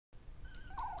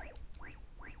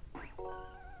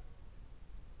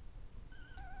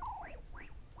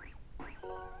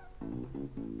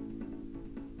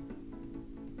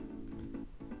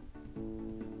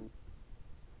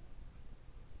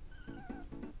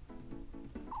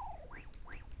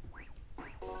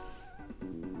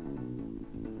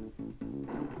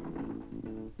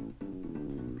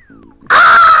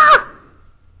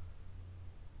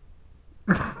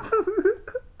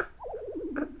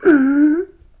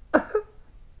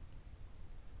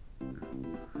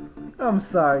I'm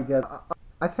sorry, guys.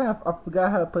 I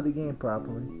forgot how to play the game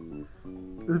properly.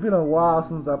 It's been a while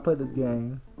since I played this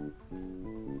game,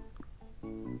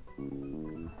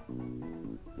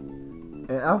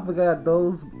 and I forgot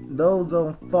those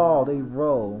don't fall, they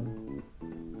roll.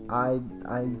 I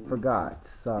forgot.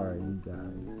 Sorry,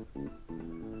 guys.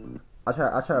 I'll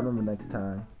try to remember next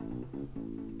time.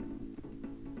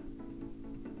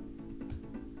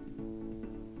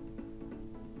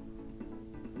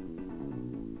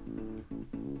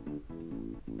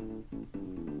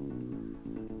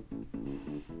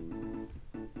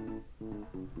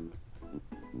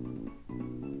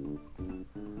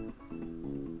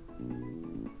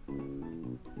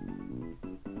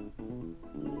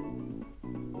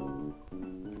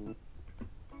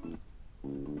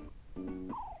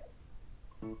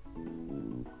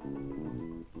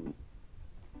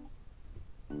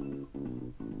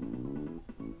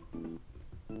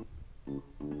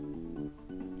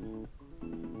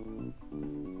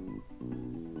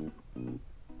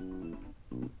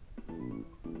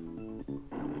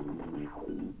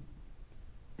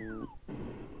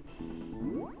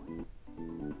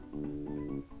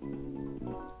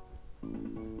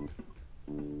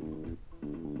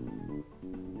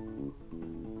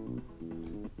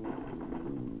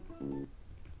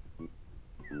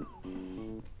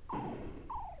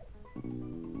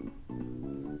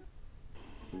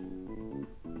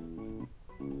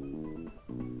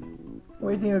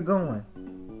 Where do you think you're going?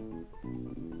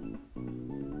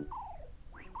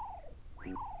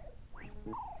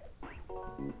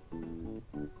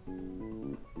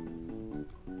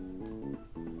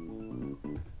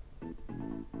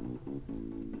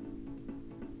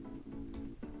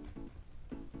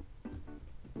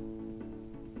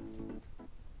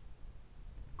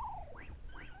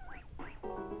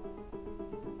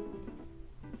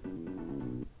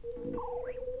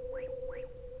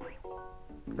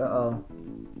 Uh-oh.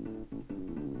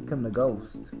 Become the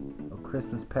ghost of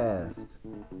Christmas past,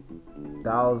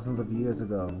 thousands of years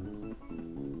ago.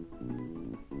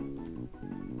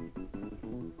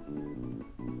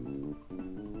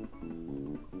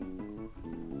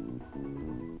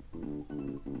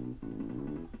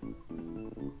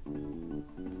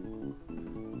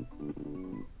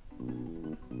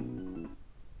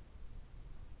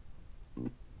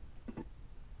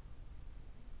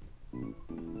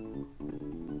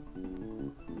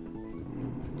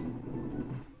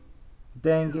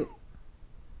 Dang it.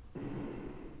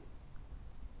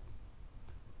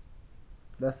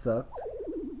 That sucked.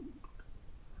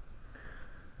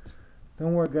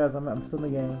 Don't worry, guys. I'm still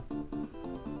in the game.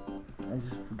 I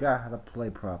just forgot how to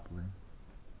play properly.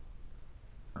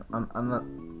 I'm not.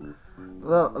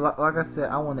 Well, like I said,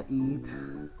 I want to eat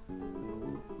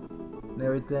and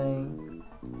everything,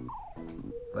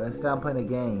 but instead I'm playing a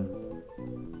game.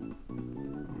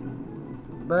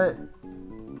 But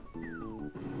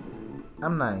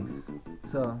I'm nice,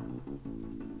 so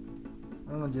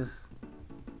I'm gonna just.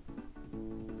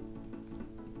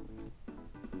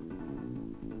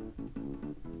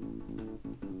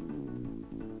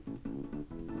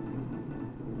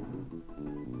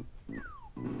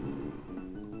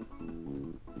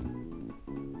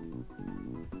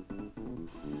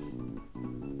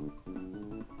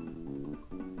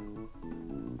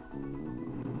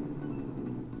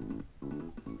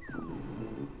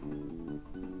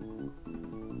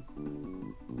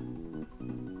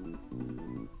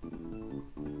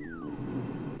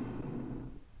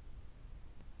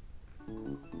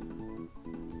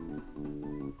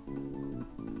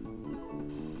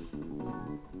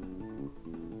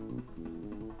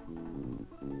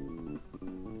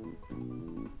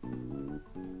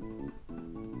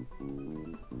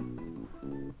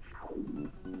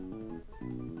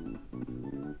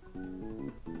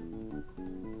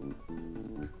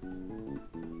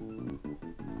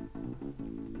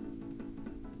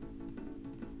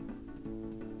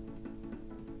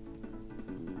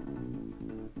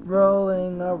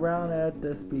 Rolling around at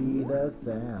the speed of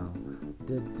sound.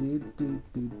 Do, do, do,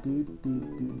 do, do, do,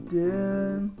 do,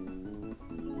 do.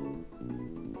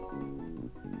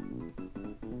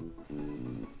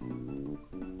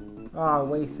 Oh, I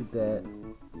wasted that.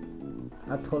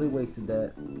 I totally wasted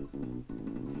that.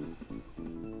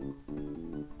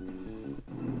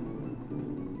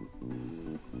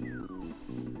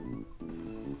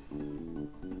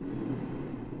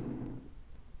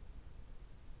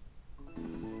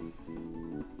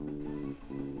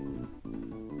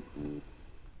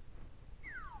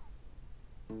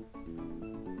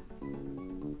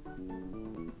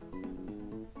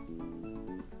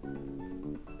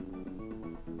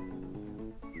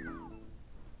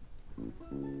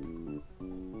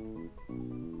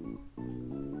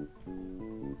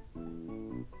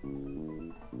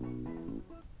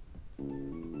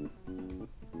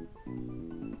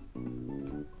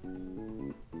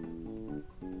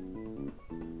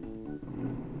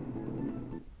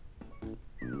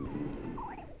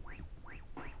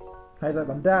 I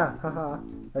thought I'm die. Haha.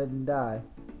 I didn't die.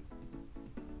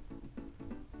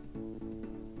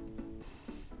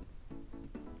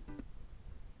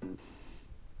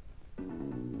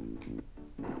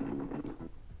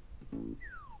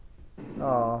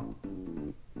 Oh.